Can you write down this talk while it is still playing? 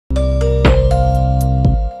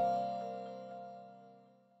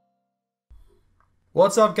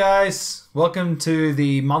What's up, guys? Welcome to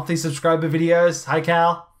the monthly subscriber videos. Hi,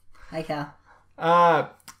 Cal. Hi, Cal.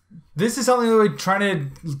 This is something that we're trying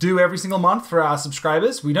to do every single month for our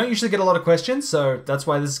subscribers. We don't usually get a lot of questions, so that's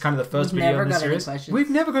why this is kind of the first video in this series. We've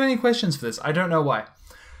never got any questions for this. I don't know why.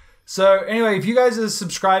 So anyway, if you guys are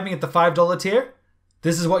subscribing at the $5 tier,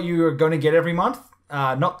 this is what you are going to get every month.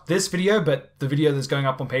 Not this video, but the video that's going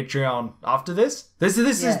up on Patreon after this. This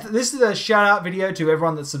is a shout out video to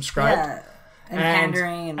everyone that's subscribed. Yeah. And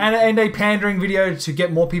pandering. And a pandering video to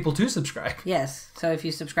get more people to subscribe. Yes. So if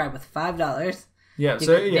you subscribe with $5,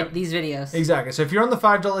 these videos. Exactly. So if you're on the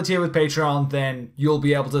 $5 tier with Patreon, then you'll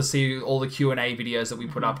be able to see all the Q&A videos that we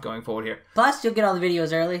put up going forward here. Plus, you'll get all the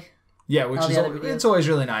videos early. Yeah, it's always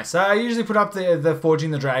really nice. I usually put up the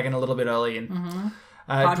Forging the Dragon a little bit early. And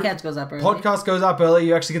Podcast goes up early. Podcast goes up early.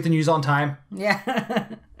 You actually get the news on time. Yeah.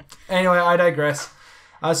 Anyway, I digress.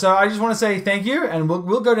 So I just want to say thank you, and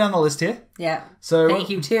we'll go down the list here. Yeah. So thank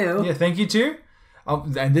you too. Yeah, thank you too.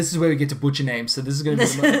 And this is where we get to butcher names. So this is going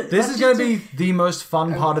to be the most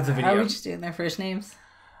fun part of the video. Are we just doing their first names?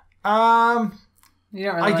 You don't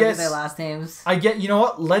really want to do their last names. You know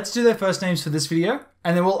what? Let's do their first names for this video,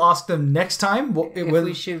 and then we'll ask them next time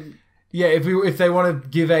we should. Yeah, if they want to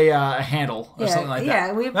give a handle or something like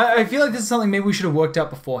that. Yeah, I feel like this is something maybe we should have worked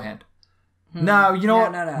out beforehand. No, you know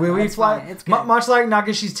what? No. We fly much like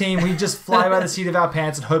Nagashi's team. We just fly by the seat of our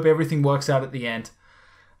pants and hope everything works out at the end.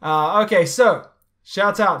 Okay, so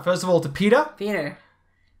shouts out first of all to Peter. Peter,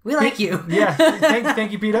 we like you. Yeah,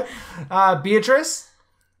 thank you, Peter. Beatrice.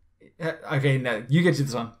 Okay, no, you get to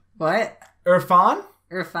this one. What? Irfan.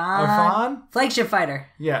 Flagship fighter.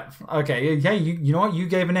 Yeah. Okay. Yeah. You know what? You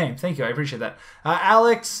gave a name. Thank you. I appreciate that.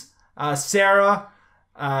 Alex. Sarah.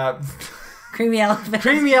 Creamy Elephant.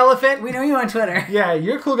 Creamy Elephant. We know you on Twitter. Yeah,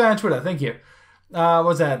 you're a cool guy on Twitter. Thank you.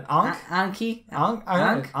 What's that? Anki?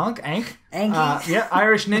 Anki? Anki?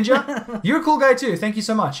 Irish Ninja. You're a cool guy too. Thank you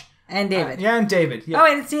so much. And David. And David. Yeah.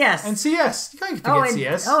 Oh, and CS. And CS. You can't forget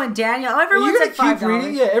CS. Oh, and Daniel. Oh, everyone's at $5. Keep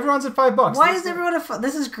reading? Yeah, everyone's at $5. Why is everyone at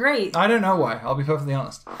This is great. I don't know why. I'll be perfectly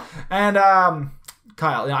honest. And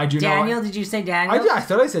Kyle. I do know. Daniel? Did you say Daniel? I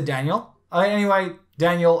thought I said Daniel. Anyway,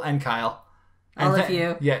 Daniel and Kyle. All of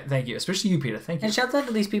you. Yeah, thank you. Especially you, Peter. Thank you. And shouts out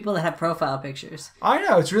to these people that have profile pictures. I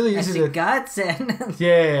know. It's really easy to... guts and...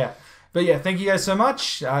 Yeah. But yeah, thank you guys so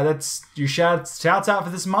much. That's your shouts out for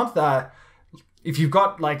this month. If you've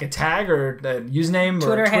got like a tag or a username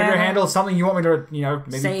or a Twitter handle, something you want me to,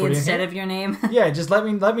 maybe say put in instead here. of your name. Yeah, just let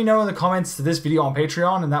me know in the comments to this video on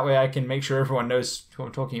Patreon, and that way I can make sure everyone knows who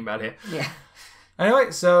I'm talking about here. Yeah.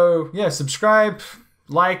 Anyway, so yeah, subscribe,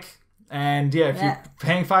 like... And yeah, if you're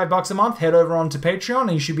paying $5 a month, head over onto Patreon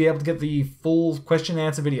and you should be able to get the full question and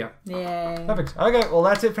answer video. Yay. Perfect. Okay, well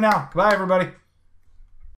that's it for now. Goodbye, everybody.